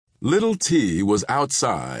Little T was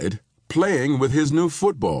outside playing with his new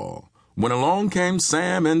football when along came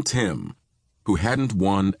Sam and Tim, who hadn't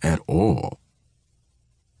won at all.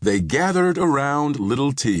 They gathered around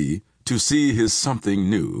Little T to see his something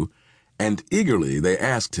new, and eagerly they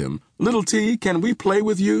asked him, "Little T, can we play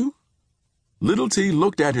with you?" Little T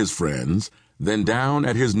looked at his friends, then down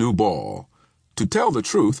at his new ball. To tell the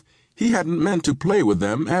truth, he hadn't meant to play with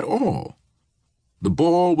them at all. The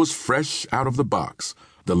ball was fresh out of the box.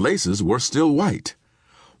 The laces were still white.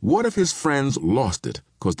 What if his friends lost it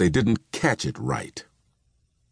 'cause they didn't catch it right?